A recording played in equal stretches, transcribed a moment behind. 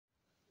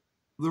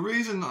The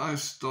reason I've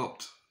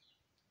stopped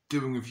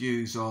doing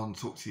reviews on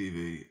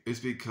talktv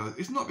is because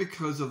it's not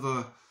because of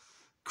the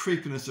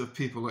creepiness of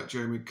people like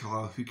Jeremy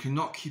Kyle who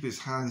cannot keep his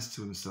hands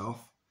to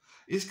himself.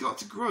 He's got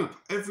to grope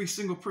every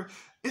single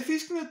if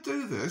he's going to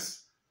do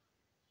this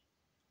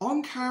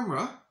on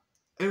camera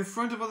in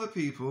front of other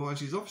people, and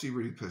she's obviously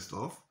really pissed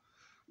off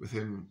with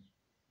him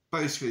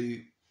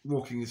basically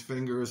walking his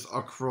fingers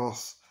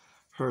across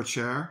her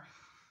chair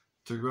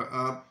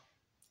to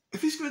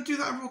if he's going to do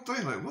that in broad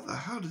daylight, what the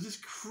hell does this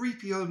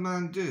creepy old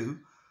man do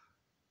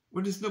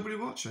when there's nobody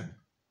watching?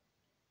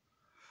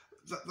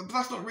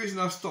 That's not the reason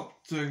I've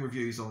stopped doing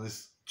reviews on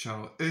this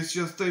channel. It's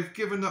just they've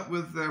given up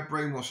with their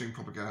brainwashing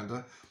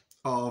propaganda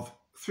of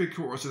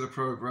 3/4 of the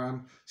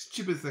programme,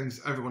 stupid things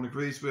everyone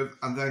agrees with,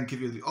 and then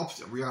give you the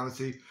opposite of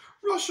reality.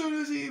 Russia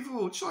is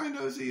evil,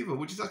 China is evil,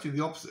 which is actually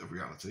the opposite of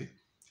reality.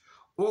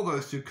 All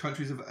those two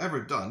countries have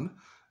ever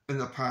done in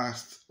the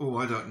past,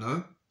 I don't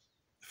know,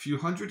 a few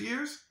hundred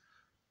years,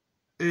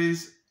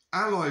 is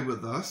ally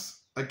with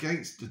us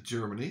against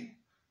Germany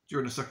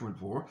during the Second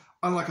World War,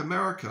 unlike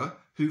America,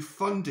 who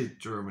funded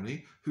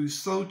Germany, who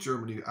sold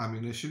Germany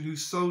ammunition, who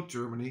sold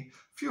Germany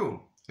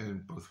fuel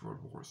in both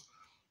world wars.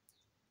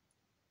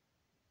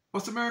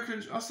 What's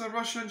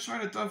Russia and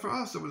China done for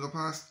us over the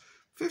past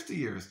 50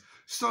 years?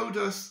 Sold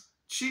us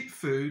cheap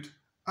food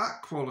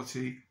at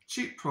quality,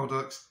 cheap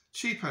products,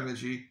 cheap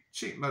energy,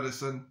 cheap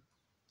medicine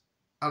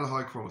at a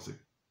high quality.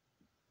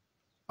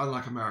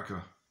 Unlike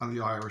America and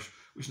the Irish,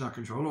 which now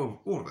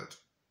control all of it,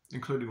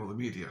 including all the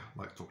media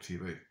like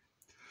talktv.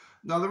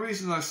 Now, the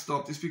reason I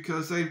stopped is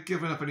because they've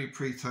given up any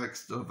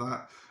pretext of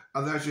that,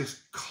 and they're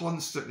just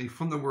constantly,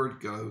 from the word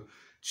go,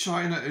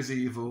 China is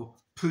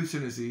evil,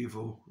 Putin is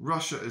evil,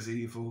 Russia is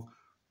evil,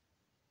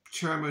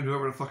 Chairman,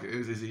 whoever the fuck it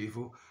is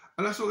evil,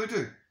 and that's all they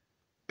do.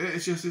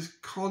 It's just this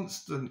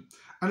constant,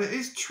 and it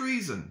is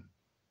treason,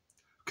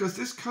 because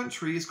this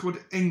country is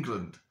called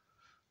England.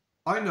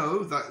 I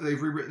know that they've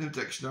rewritten the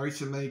dictionary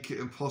to make it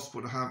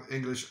impossible to have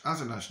English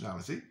as a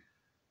nationality,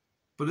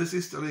 but this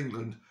is still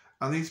England,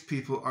 and these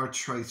people are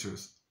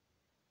traitors.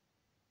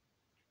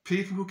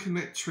 People who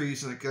commit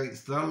treason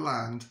against their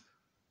land,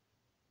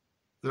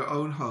 their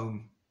own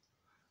home,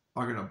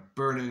 are going to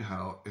burn in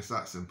hell. It's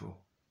that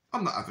simple.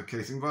 I'm not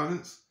advocating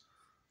violence.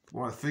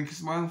 What I think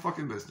is my own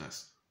fucking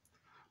business.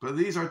 But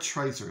these are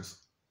traitors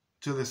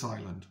to this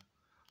island.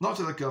 Not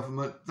to the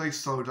government. They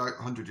sold out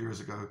 100 years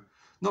ago.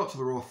 Not to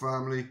the royal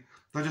family.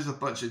 They're just a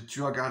bunch of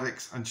drug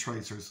addicts and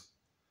traitors.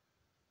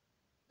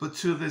 But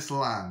to this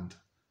land,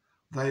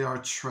 they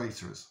are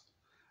traitors.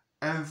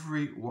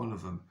 Every one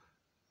of them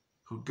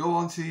who go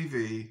on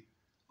TV,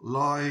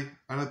 lie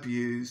and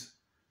abuse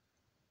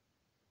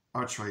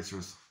are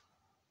traitors.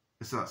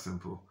 It's that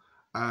simple.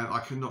 And I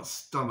cannot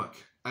stomach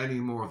any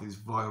more of these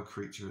vile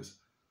creatures.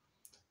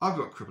 I've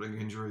got crippling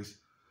injuries,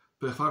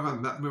 but if I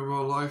haven't met them in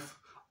real life,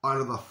 I'd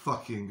have a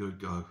fucking good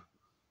go.